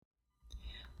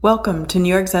Welcome to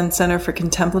New York Zen Center for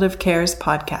Contemplative Care's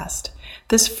podcast.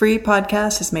 This free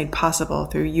podcast is made possible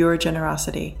through your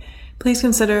generosity. Please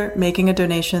consider making a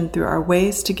donation through our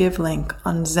Ways to Give link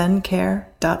on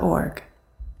zencare.org.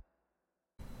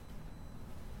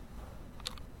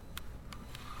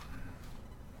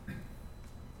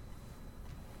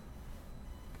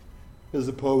 Here's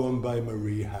a poem by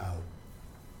Marie Howe.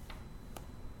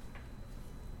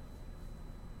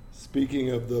 Speaking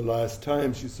of the last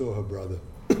time she saw her brother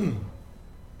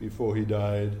before he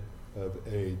died of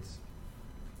AIDS.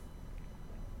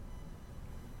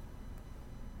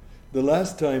 The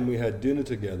last time we had dinner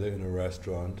together in a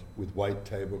restaurant with white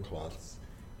tablecloths,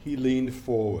 he leaned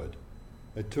forward.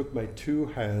 I took my two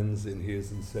hands in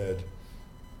his and said,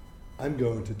 "I'm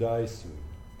going to die soon.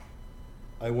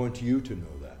 I want you to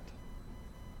know that."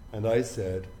 And I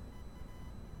said,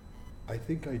 "I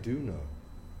think I do know."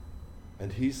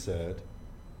 And he said,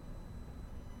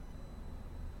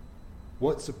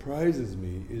 "What surprises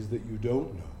me is that you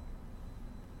don't know."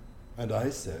 And I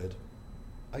said,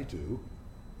 "I do."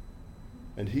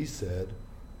 And he said,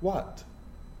 "What?"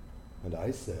 And I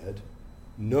said,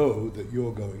 "Know that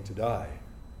you're going to die."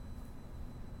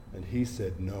 And he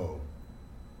said, "No,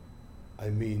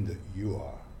 I mean that you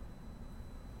are."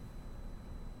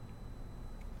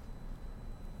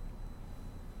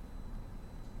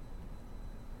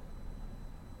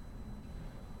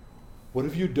 What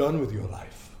have you done with your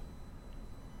life?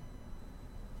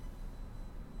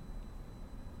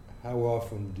 How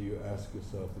often do you ask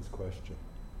yourself this question?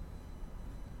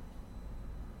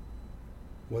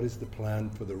 What is the plan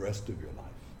for the rest of your life?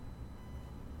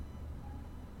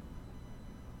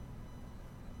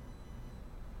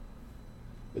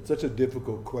 It's such a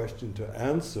difficult question to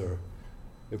answer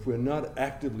if we're not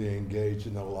actively engaged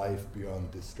in a life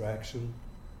beyond distraction,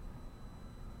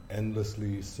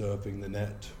 endlessly surfing the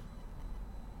net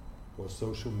or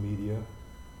social media.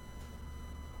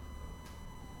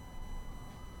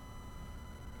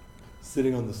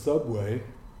 Sitting on the subway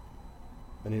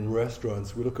and in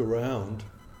restaurants, we look around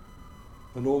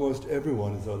and almost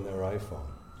everyone is on their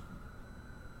iPhone,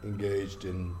 engaged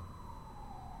in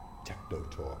techno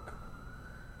talk,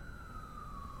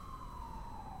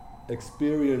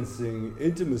 experiencing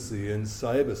intimacy in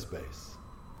cyberspace.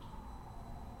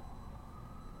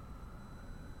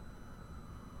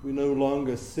 We no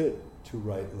longer sit to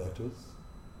write letters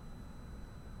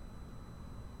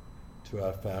to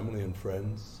our family and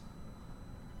friends,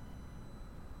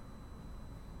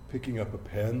 picking up a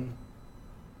pen,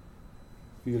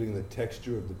 feeling the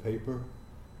texture of the paper,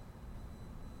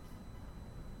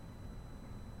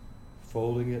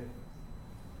 folding it,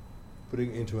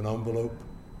 putting it into an envelope,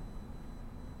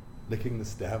 licking the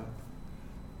stamp,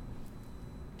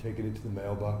 taking it to the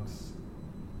mailbox.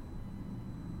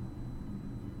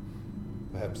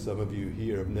 Perhaps some of you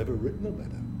here have never written a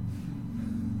letter.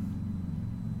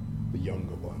 The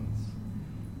younger ones.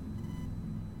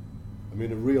 I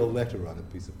mean, a real letter on a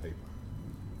piece of paper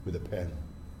with a pen.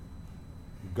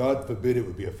 God forbid it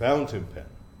would be a fountain pen.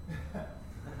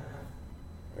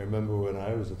 I remember when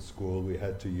I was at school, we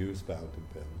had to use fountain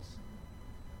pens.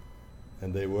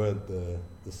 And they weren't the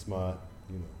smart,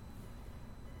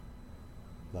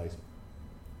 nice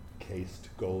cased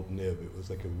gold nib. It was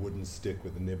like a wooden stick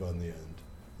with a nib on the end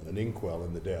and an inkwell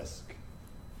in the desk.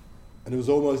 And it was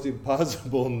almost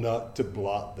impossible not to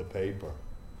blot the paper.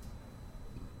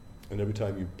 And every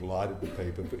time you blotted the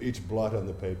paper, for each blot on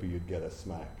the paper, you'd get a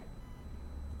smack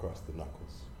across the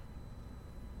knuckles.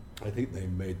 I think they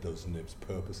made those nibs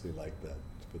purposely like that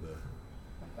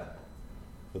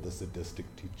for the sadistic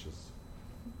teachers.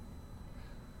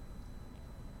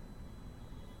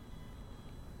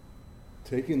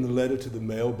 Taking the letter to the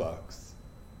mailbox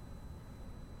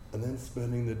and then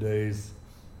spending the days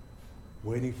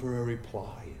waiting for a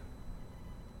reply.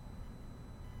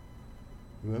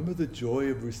 Remember the joy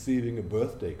of receiving a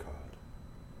birthday card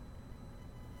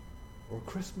or a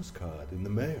Christmas card in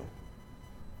the mail,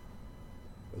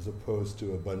 as opposed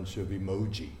to a bunch of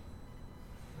emoji,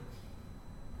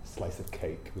 a slice of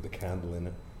cake with a candle in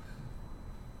it,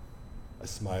 a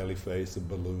smiley face and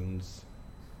balloons,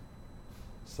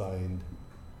 signed,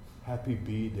 "Happy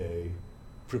B-Day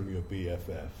from your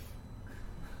BFF."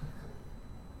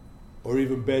 Or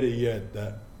even better yet,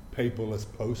 that paperless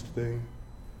post thing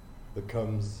that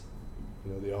comes,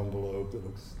 the envelope that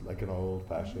looks like an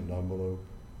old-fashioned envelope.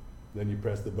 Then you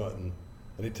press the button,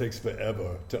 and it takes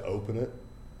forever to open it,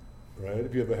 right?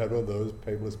 Have you ever had one of those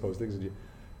paperless post things, and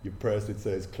you press, it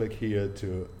says, "Click here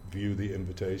to view the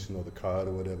invitation," or the card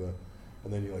or whatever,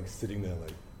 and then you're like sitting there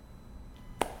like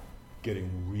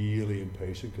getting really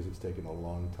impatient because it's taken a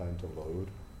long time to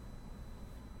load.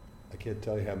 I can't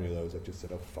tell you how many of those I've just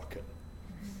said, oh, fuck it.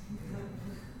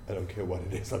 I don't care what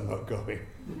it is, I'm not going.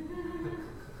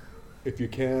 If you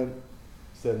can,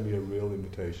 send me a real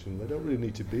invitation. I don't really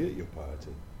need to be at your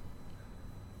party.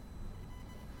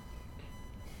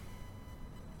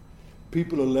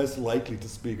 People are less likely to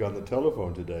speak on the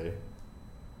telephone today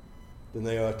than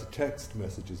they are to text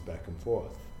messages back and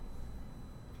forth.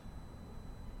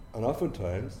 And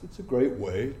oftentimes, it's a great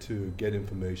way to get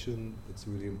information that's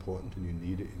really important and you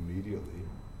need it immediately.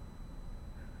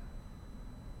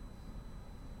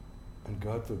 And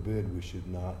God forbid we should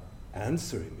not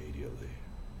answer immediately.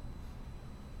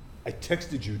 I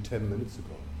texted you 10 minutes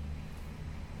ago.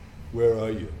 Where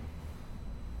are you?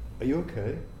 Are you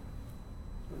okay?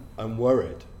 I'm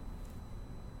worried.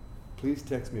 Please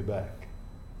text me back.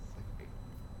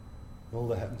 All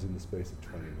that happens in the space of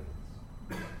 20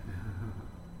 minutes.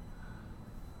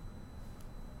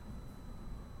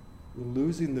 We're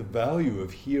losing the value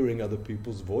of hearing other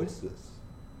people's voices.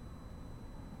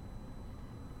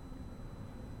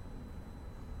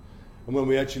 And when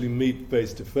we actually meet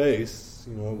face to face,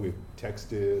 we've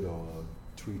texted or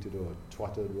tweeted or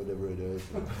twatted, whatever it is.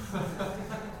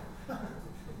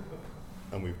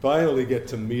 And we finally get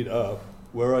to meet up.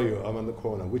 Where are you? I'm on the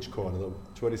corner. Which corner? The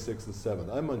 26th and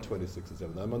 7th. I'm on 26th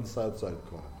and 7th. I'm on the south side of the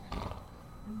corner.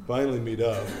 Finally meet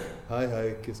up.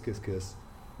 Hi, kiss, kiss, kiss.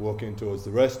 Walking towards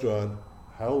the restaurant.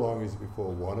 How long is it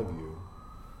before one of you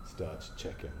starts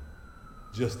checking?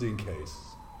 Just in case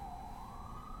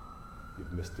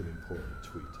you've missed an important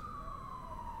tweet.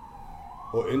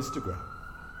 Or Instagram.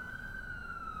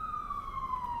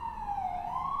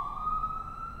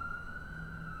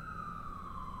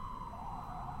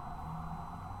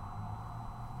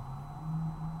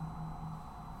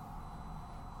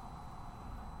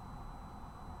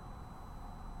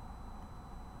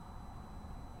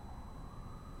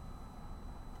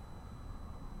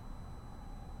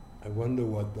 I wonder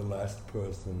what the last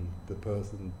thing the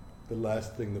person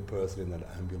in that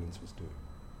ambulance was doing.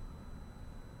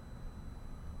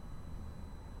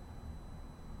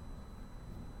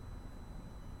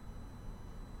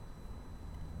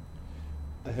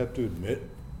 I have to admit,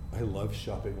 I love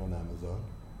shopping on Amazon.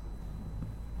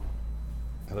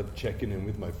 I love checking in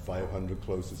with my 500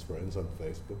 closest friends on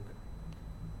Facebook.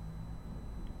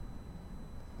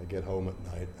 I get home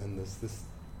at night and there's this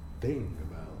thing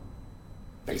about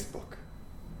Facebook.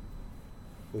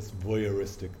 This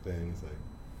voyeuristic thing, it's like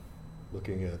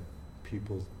looking at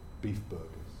people's beef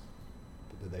burgers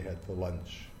that they had for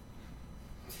lunch,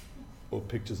 or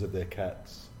pictures of their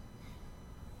cats.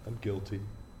 I'm guilty.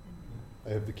 I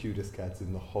have the cutest cats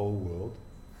in the whole world,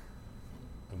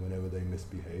 and whenever they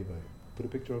misbehave, I put a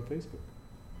picture on Facebook.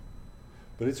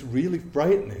 But it's really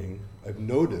frightening. I've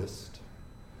noticed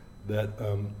that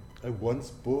I once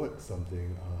bought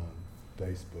something on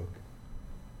Facebook,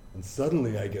 and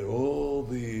suddenly I get all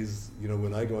these,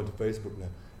 when I go onto Facebook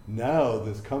now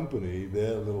this company,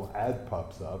 their little ad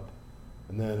pops up,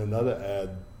 and then another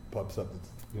ad pops up that's,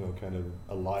 kind of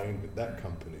aligned with that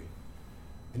company.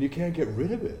 And you can't get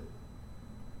rid of it.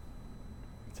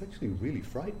 It's actually really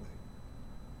frightening.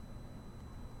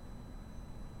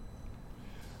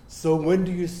 So when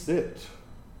do you sit?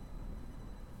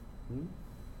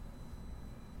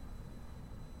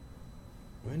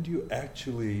 When do you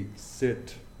actually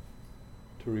sit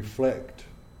to reflect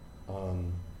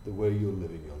on the way you're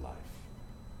living your life?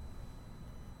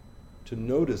 To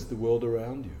notice the world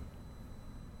around you?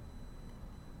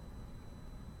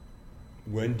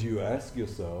 When do you ask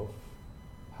yourself,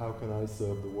 how can I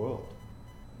serve the world?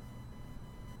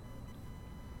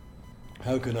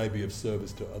 How can I be of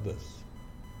service to others?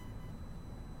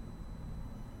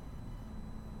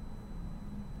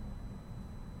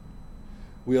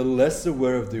 We are less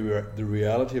aware of the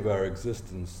reality of our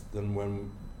existence than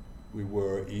when we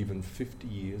were even 50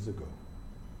 years ago.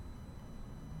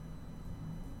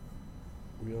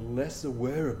 We are less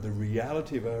aware of the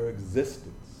reality of our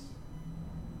existence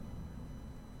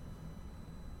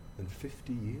than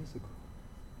 50 years ago.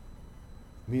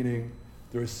 Meaning,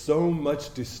 there is so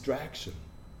much distraction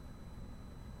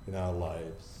in our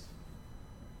lives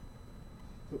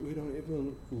that we don't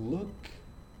even look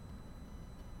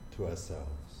to ourselves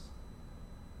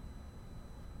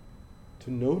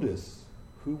to notice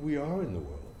who we are in the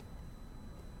world.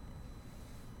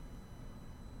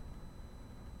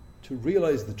 To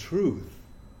realize the truth,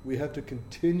 we have to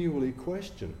continually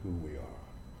question who we are.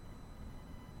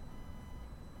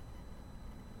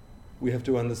 We have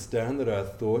to understand that our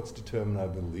thoughts determine our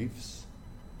beliefs,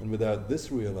 and without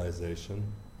this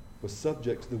realization, we're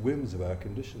subject to the whims of our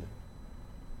conditioning.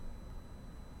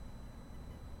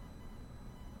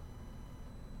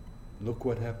 Look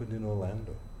what happened in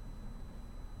Orlando.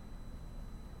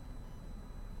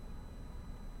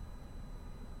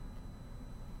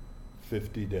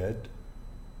 50 dead,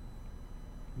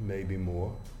 maybe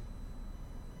more,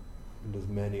 and as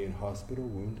many in hospital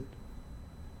wounded.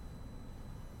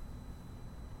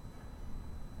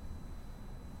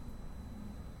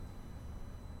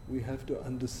 We have to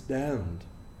understand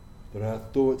that our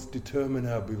thoughts determine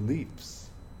our beliefs.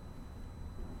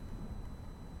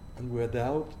 And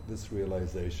without this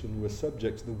realization, we're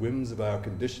subject to the whims of our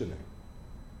conditioning.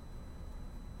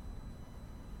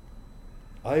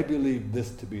 I believe this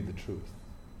to be the truth.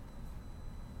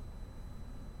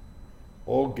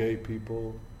 All gay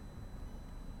people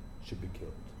should be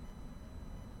killed.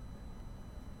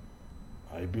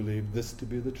 I believe this to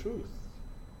be the truth.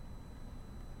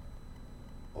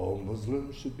 All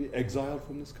Muslims should be exiled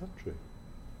from this country.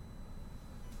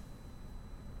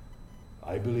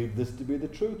 I believe this to be the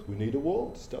truth. We need a wall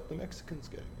to stop the Mexicans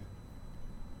getting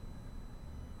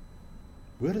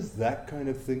in. Where does that kind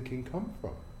of thinking come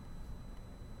from?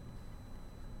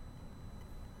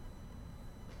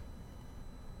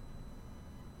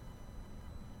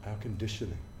 Our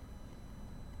conditioning.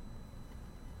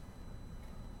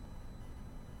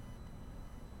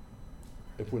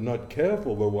 If we're not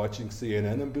careful, we're watching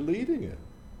CNN and believing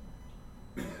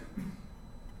it.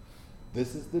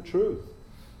 This is the truth.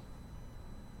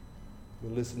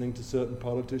 We're listening to certain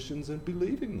politicians and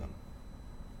believing them.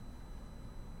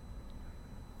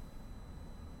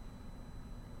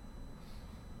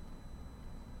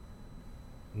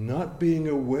 Not being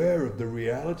aware of the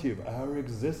reality of our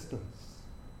existence.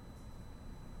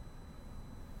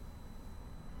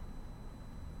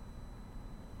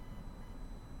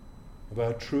 Of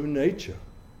our true nature.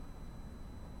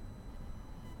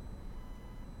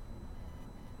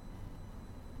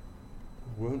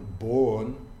 We weren't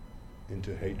born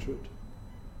into hatred.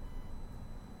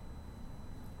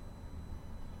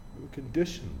 We were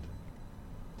conditioned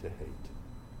to hate.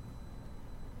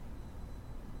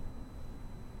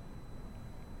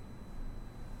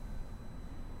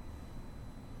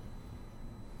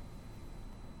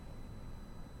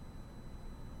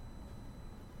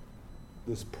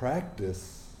 This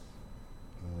practice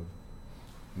of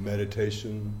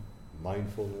meditation,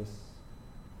 mindfulness,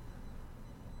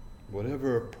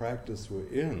 whatever practice we're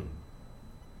in,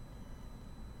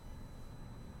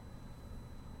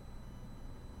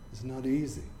 is not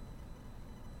easy.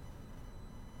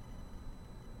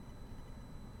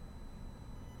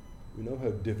 We know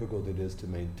how difficult it is to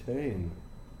maintain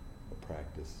a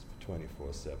practice for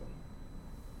 24/7.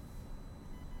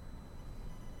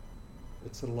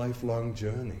 It's a lifelong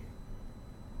journey.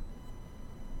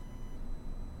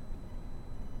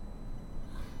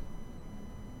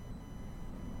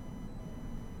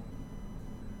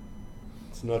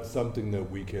 It's not something that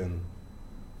we can,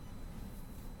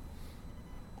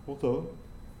 although,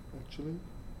 actually,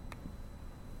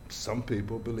 some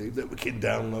people believe that we can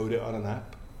download it on an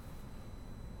app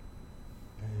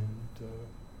and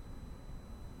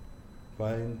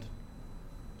find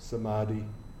samadhi.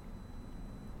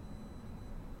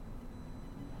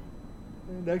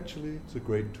 And actually, it's a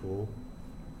great tool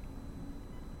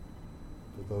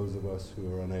for those of us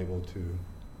who are unable to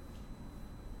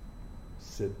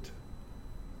sit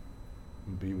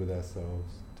and be with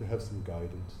ourselves, to have some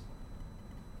guidance.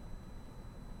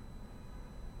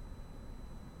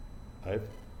 I've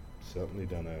certainly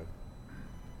done a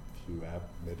few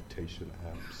meditation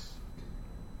apps.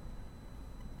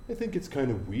 I think it's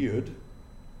kind of weird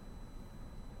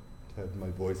to have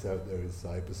my voice out there in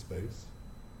cyberspace,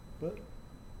 but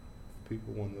if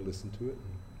people want to listen to it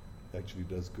and it actually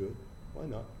does good, why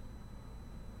not?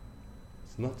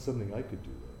 It's not something I could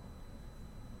do though.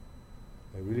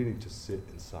 I really need to sit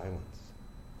in silence.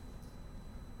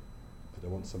 I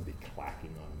don't want somebody clacking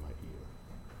on my ear.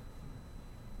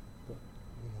 But,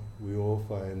 we all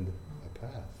find a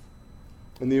path.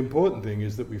 And the important thing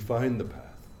is that we find the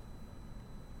path.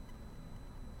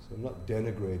 So I'm not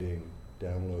denigrating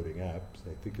downloading apps.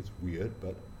 I think it's weird,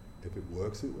 but if it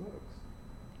works, it works.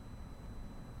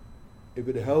 If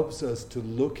it helps us to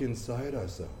look inside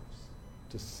ourselves,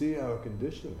 to see our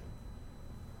conditioning,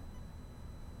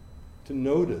 to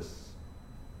notice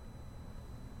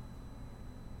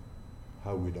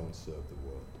how we don't serve the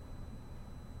world.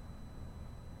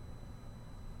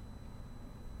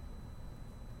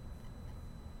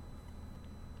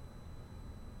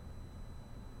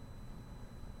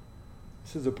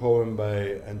 This is a poem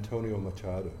by Antonio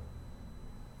Machado.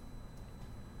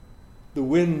 The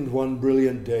wind one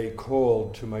brilliant day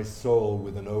called to my soul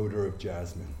with an odor of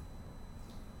jasmine.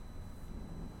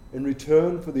 In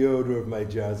return for the odor of my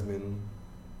jasmine,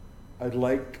 I'd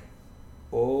like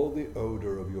all the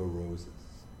odor of your roses.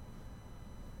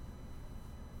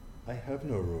 I have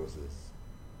no roses,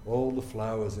 all the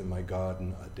flowers in my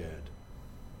garden are dead.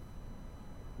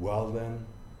 Well then,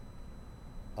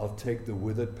 I'll take the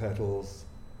withered petals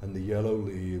and the yellow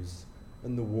leaves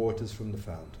and the waters from the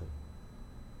fountain.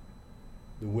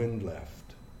 The wind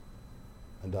left,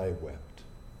 and I wept.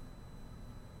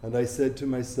 And I said to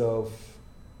myself,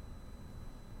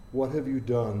 what have you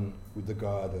done with the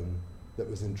garden that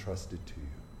was entrusted to you?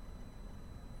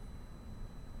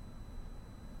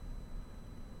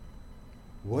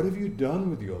 What have you done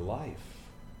with your life?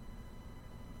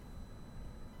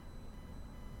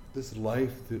 This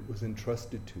life that was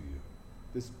entrusted to you,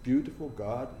 this beautiful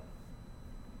garden.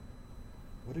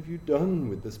 What have you done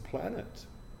with this planet?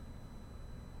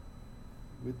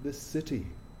 With this city?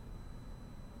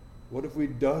 What have we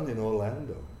done in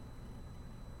Orlando?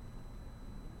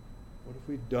 What have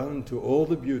we done to all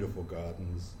the beautiful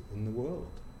gardens in the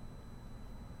world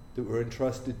that were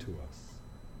entrusted to us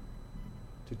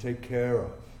to take care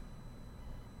of?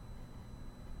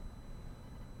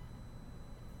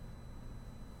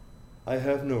 I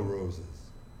have no roses.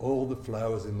 All the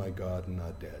flowers in my garden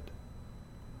are dead.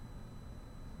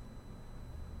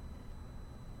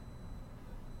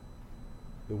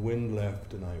 The wind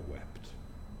left and I wept.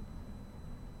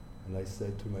 And I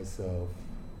said to myself,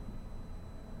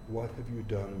 what have you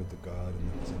done with the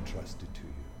garden that was entrusted to you?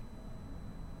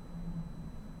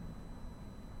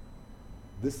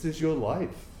 This is your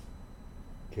life,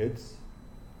 kids.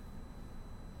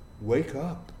 Wake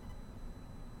up.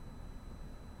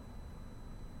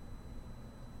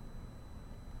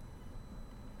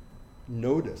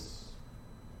 Notice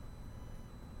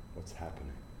what's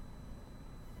happening.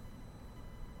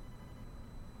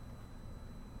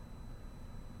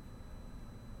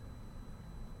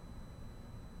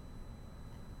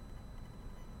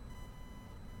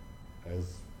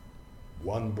 As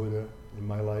one Buddha in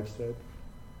my life said,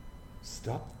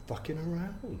 stop fucking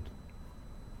around.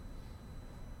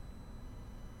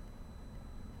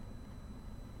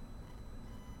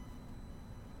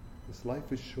 This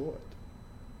life is short.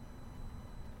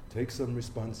 Take some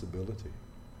responsibility.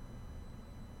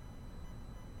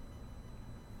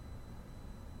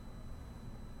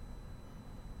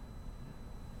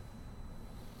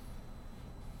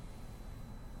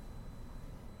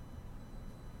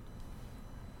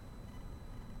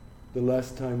 The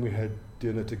last time we had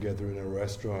dinner together in a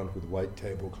restaurant with white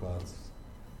tablecloths,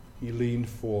 he leaned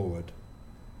forward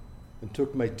and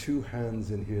took my two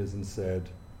hands in his and said,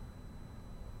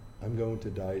 I'm going to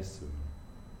die soon.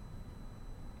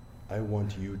 I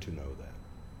want you to know that.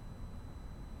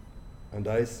 And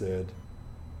I said,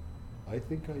 I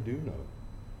think I do know.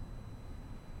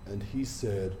 And he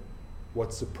said,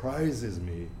 what surprises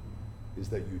me is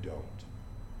that you don't.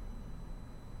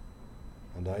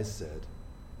 And I said,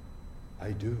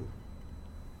 I do.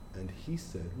 And he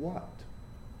said, what?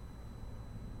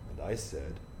 And I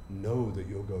said, know that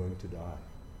you're going to die.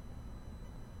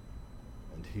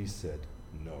 And he said,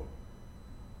 no.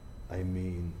 I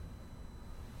mean,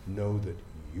 know that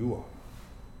you are.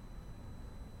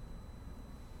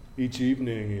 Each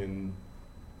evening in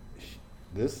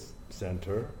this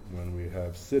center, when we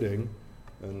have sitting,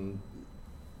 and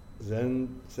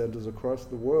Zen centers across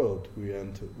the world, we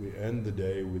end the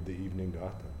day with the evening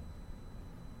gatha.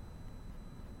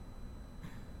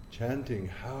 Chanting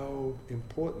how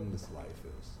important this life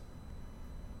is.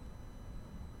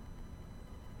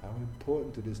 How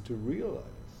important it is to realize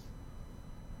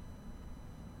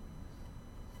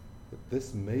that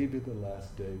this may be the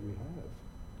last day we have.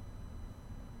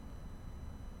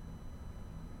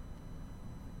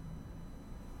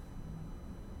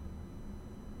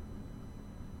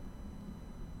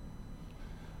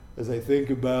 As I think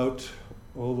about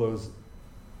all those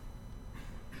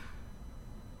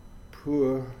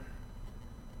poor,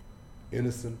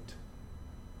 innocent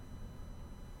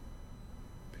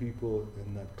people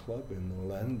in that club in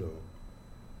Orlando,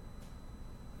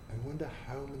 I wonder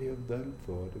how many of them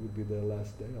thought it would be their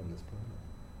last day on this planet.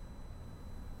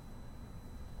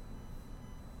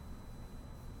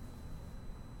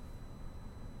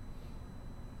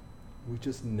 We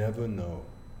just never know.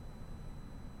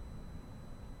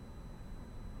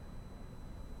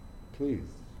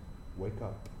 Please, wake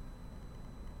up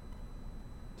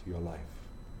to your life.